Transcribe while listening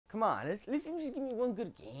Come on, at least you just give me one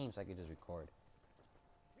good game so I can just record.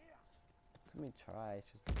 Let me try. It's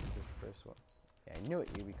just this first one. Yeah, I knew it.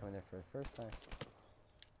 You'd be coming there for the first time.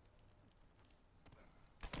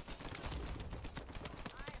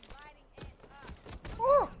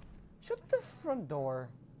 Oh! Shut the front door.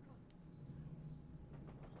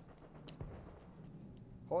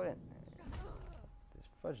 Hold it. Just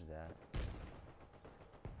fudge that.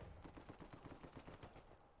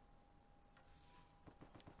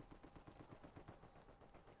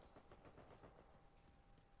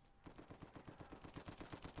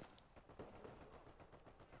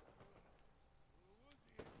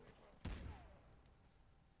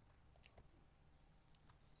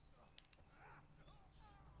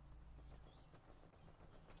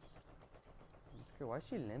 Why is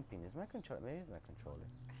she limping? Is my controller? Maybe it's my controller.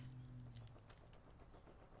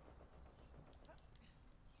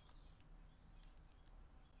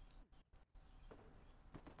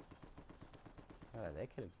 Oh,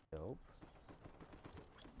 that kid looks dope.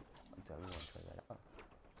 I'm telling you, I want to try that out.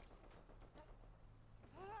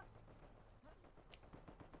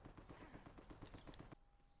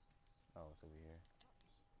 Oh, it's over here.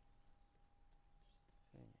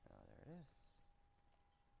 See? Oh, there it is.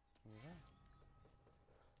 Yeah.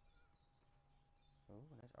 Oh,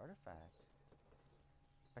 nice artifact.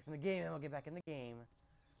 Back in the game, I'll get back in the game.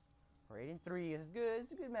 We're 8-3. This is good.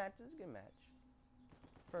 It's a good match. This is a good match.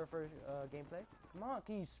 For gameplay. Come on,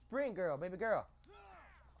 can you sprint, girl, baby girl?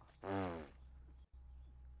 Oh,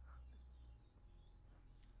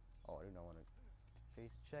 I do not want to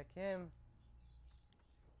face check him.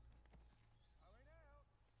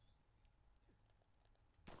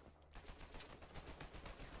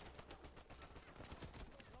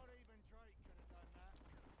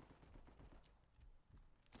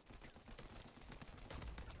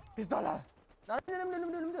 Pistola! No, let me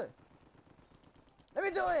do it. Let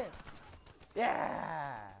me do it!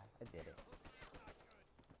 Yeah! I did it.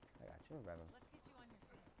 I got you. Revive him. Let's get you on your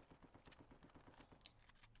feet.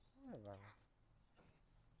 Revive him.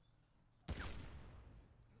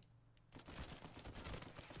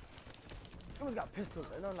 You almost got pistoled.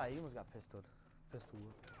 No lie, you almost got pistoled. Pistol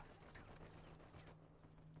whooped.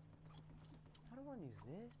 I don't want to use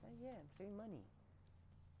this. Not yet. I'm saving money.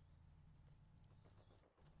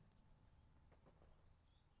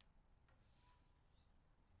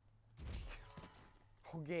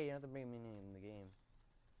 Okay, you don't have to bring me in the game.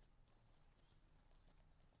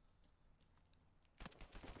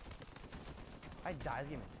 I died. This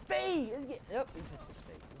game is fake! Yep, it's just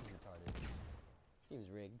fake. This is retarded. This game is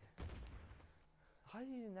rigged. How are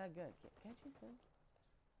you using that gun? Can't you use guns?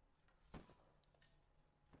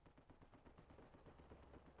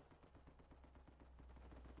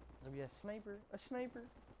 There'll be a sniper. A sniper.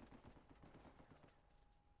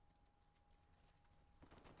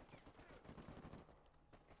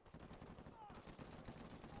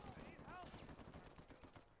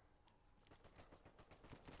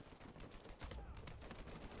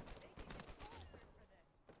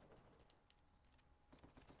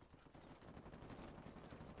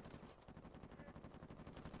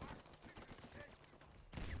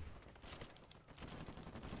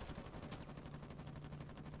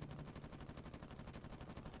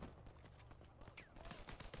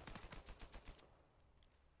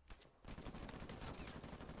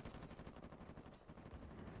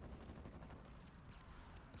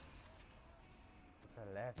 I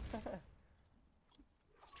left.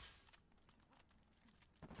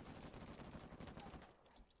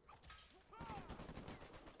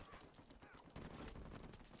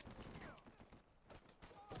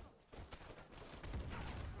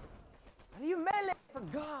 How do you melee? I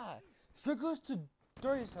forgot. Circles to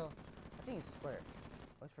throw yourself. I think it's square.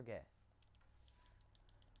 Let's forget.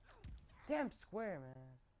 Damn square, man.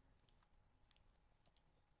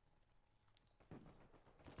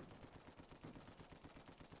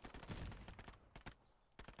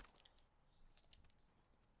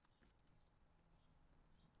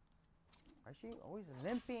 Why is she always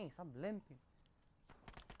limping? Stop limping.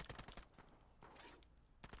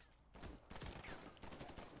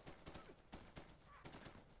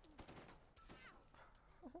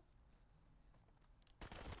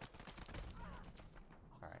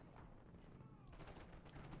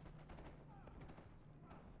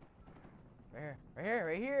 Alright.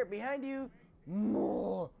 Right here, behind you.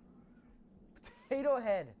 More. Potato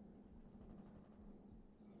head.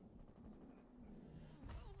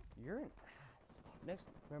 You're an ass. Next,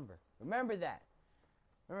 remember that.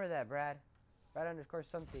 Remember that, Brad. Brad underscore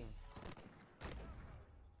something.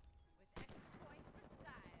 With extra points for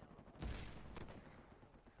style.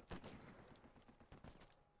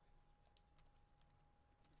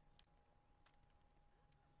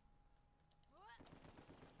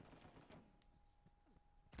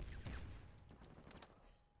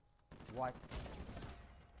 What?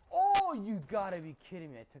 Oh, you gotta be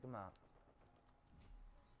kidding me. I took him out.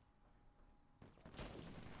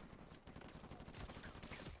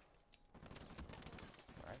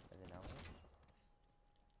 Alright, I did not win.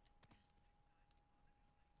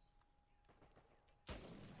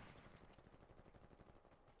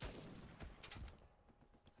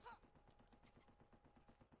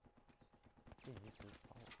 Dude, this is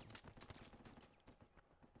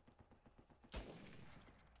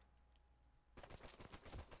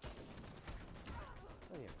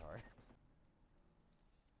really hard.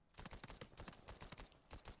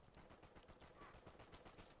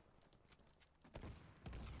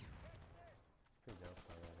 Pretty dope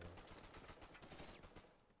part right here.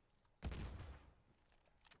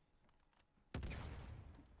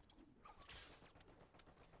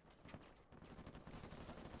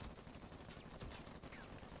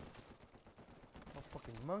 Oh,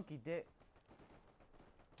 fucking monkey dick.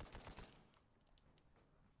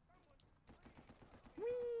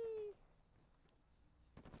 Whee!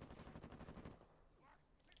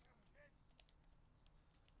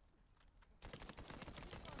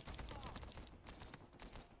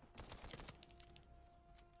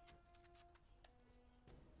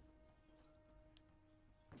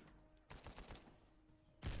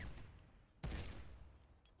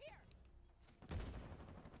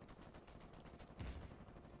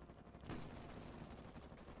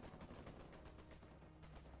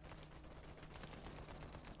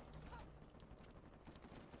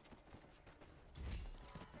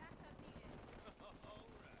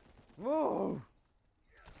 Move!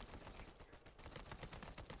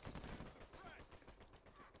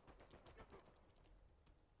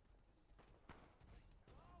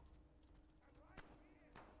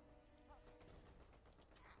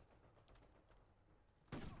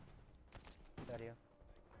 Out here.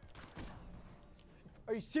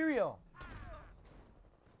 Are you serial?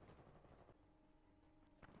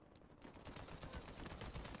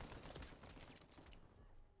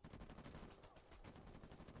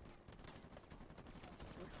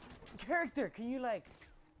 Character, can you like?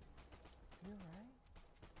 You alright?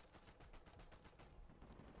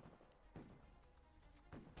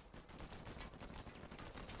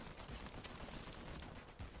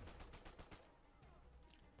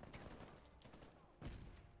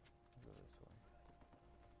 Go this way.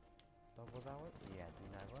 Don't go that way? Yeah, do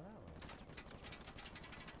not go that way.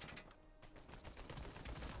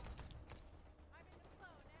 I'm in the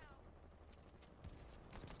flow now.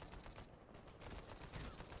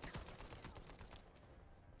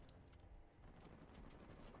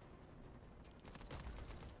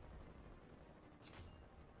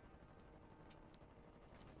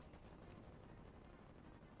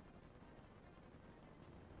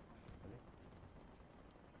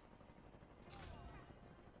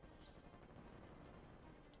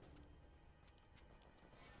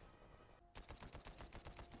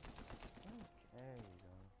 Really? There you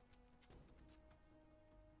go.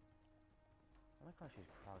 I like how she's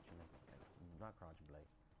crouching, like, not crouching, but like,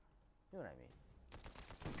 you know what I mean.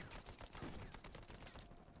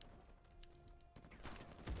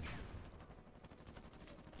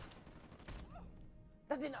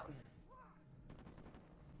 That did not.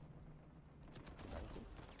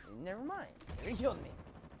 Never mind. He killed me.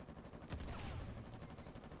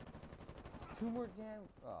 Two more damn.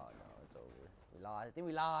 Oh no, it's over. We lost. I think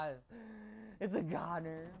we lost. It's a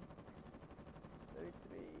goner.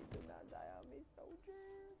 33. Do not die on me, soldier.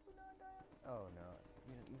 Do not die on me. Oh no.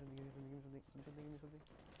 Give me something. Give me something. Give me something. Give me something. Give me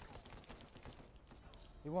something.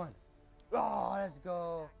 You won. Oh, let's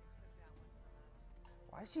go.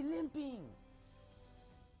 Why is she limping?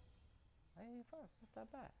 I ain't far. Not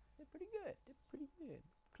that bad. Did pretty good. Did pretty good.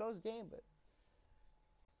 Close game, but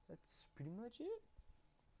that's pretty much it.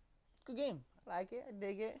 Good game. I like it. I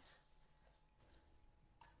dig it.